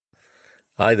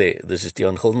Hi there, this is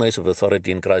Dion Gilnays of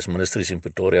Authority in Christ Ministries in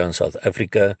Pretoria in South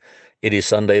Africa. It is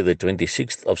Sunday, the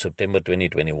 26th of September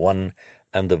 2021,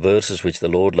 and the verses which the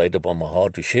Lord laid upon my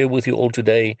heart to share with you all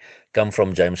today come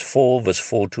from James 4, verse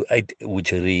 4 to 8,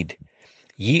 which read,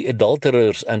 Ye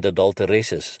adulterers and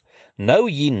adulteresses, know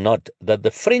ye not that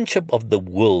the friendship of the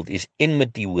world is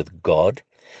enmity with God?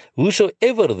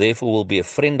 Whosoever therefore will be a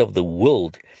friend of the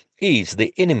world is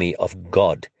the enemy of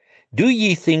God. Do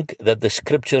ye think that the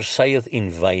scripture saith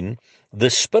in vain, The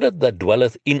spirit that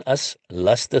dwelleth in us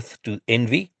lusteth to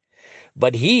envy?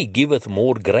 But he giveth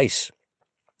more grace.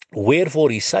 Wherefore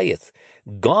he saith,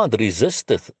 God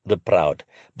resisteth the proud,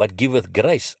 but giveth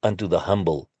grace unto the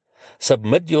humble.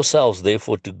 Submit yourselves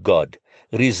therefore to God.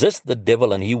 Resist the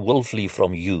devil, and he will flee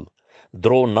from you.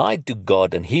 Draw nigh to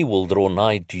God, and he will draw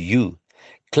nigh to you.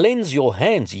 Cleanse your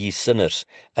hands, ye sinners,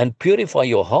 and purify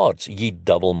your hearts, ye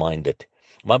double-minded.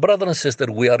 My brother and sister,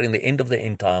 we are in the end of the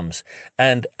end times,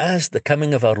 and as the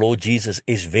coming of our Lord Jesus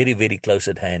is very, very close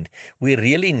at hand, we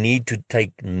really need to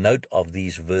take note of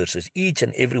these verses, each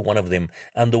and every one of them,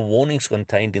 and the warnings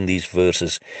contained in these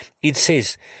verses. It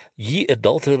says, ye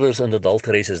adulterers and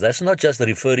adulteresses. That's not just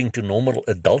referring to normal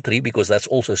adultery, because that's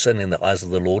also sin in the eyes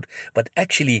of the Lord, but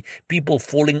actually people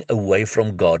falling away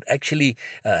from God, actually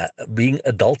being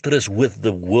adulterous with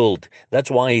the world. That's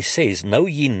why he says, know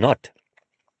ye not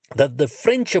that the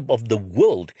friendship of the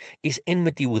world is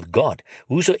enmity with God.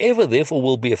 Whosoever therefore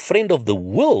will be a friend of the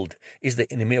world is the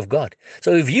enemy of God.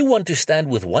 So if you want to stand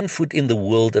with one foot in the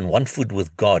world and one foot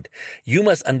with God, you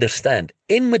must understand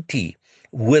enmity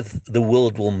with the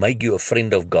world will make you a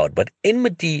friend of God, but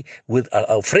enmity with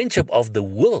a friendship of the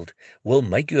world will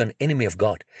make you an enemy of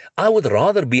God. I would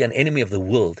rather be an enemy of the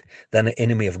world than an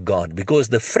enemy of God, because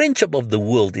the friendship of the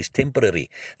world is temporary.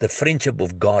 The friendship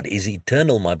of God is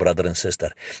eternal, my brother and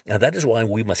sister. And that is why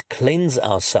we must cleanse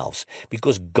ourselves,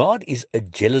 because God is a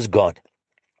jealous God.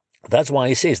 That's why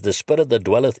he says, the spirit that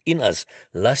dwelleth in us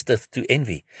lusteth to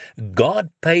envy. God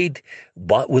paid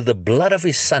with the blood of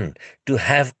his son to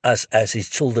have us as his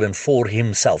children for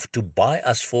himself, to buy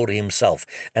us for himself.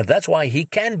 And that's why he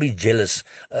can be jealous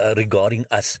regarding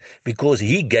us, because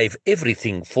he gave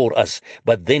everything for us.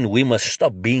 But then we must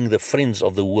stop being the friends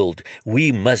of the world.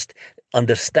 We must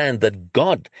understand that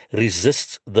God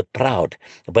resists the proud,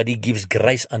 but he gives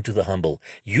grace unto the humble.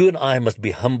 You and I must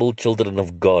be humble children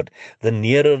of God. The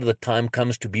nearer the time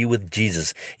comes to be with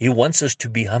Jesus, he wants us to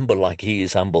be humble like he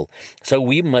is humble. So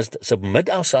we must submit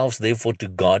ourselves therefore to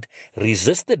God,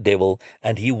 resist the devil,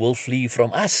 and he will flee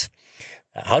from us.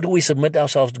 How do we submit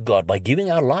ourselves to God? By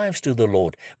giving our lives to the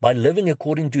Lord, by living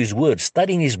according to his word,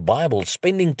 studying his Bible,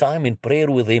 spending time in prayer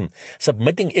with him,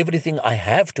 submitting everything I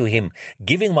have to him,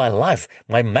 giving my life,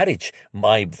 my marriage,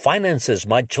 my finances,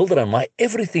 my children, my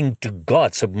everything to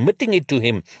God, submitting it to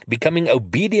him, becoming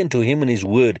obedient to him and his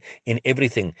word in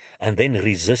everything, and then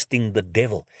resisting the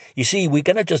devil. You see, we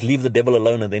cannot just leave the devil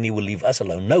alone and then he will leave us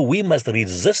alone. No, we must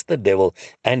resist the devil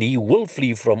and he will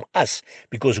flee from us,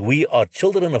 because we are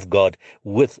children of God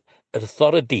with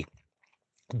authority.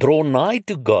 Draw nigh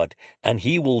to God, and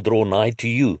he will draw nigh to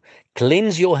you.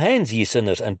 Cleanse your hands, ye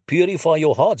sinners, and purify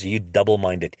your hearts, ye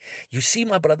double-minded. You see,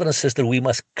 my brother and sister, we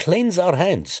must cleanse our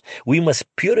hands. We must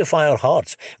purify our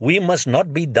hearts. We must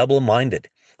not be double-minded.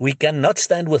 We cannot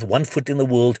stand with one foot in the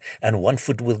world and one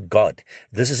foot with God.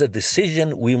 This is a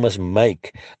decision we must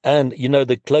make. And,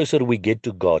 the closer we get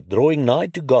to God, drawing nigh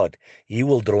to God, he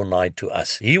will draw nigh to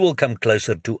us. He will come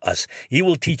closer to us. He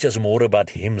will teach us more about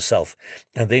himself.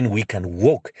 And then we can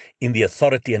walk in the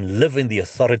authority and live in the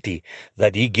authority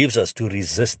that he gives us to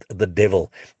resist the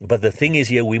devil. But the thing is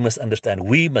here, we must understand,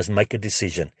 we must make a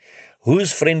decision.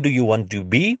 Whose friend do you want to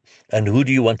be, and who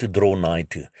do you want to draw nigh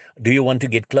to? Do you want to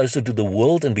get closer to the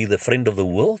world and be the friend of the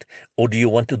world, or do you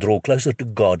want to draw closer to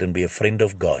God and be a friend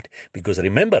of God? Because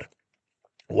remember,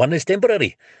 one is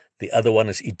temporary, the other one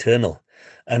is eternal.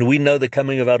 And we know the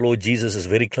coming of our Lord Jesus is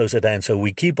very close at hand, so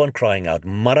we keep on crying out,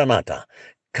 Maranatha,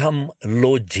 come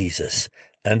Lord Jesus.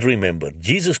 And remember,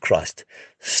 Jesus Christ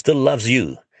still loves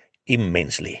you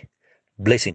immensely. Blessing.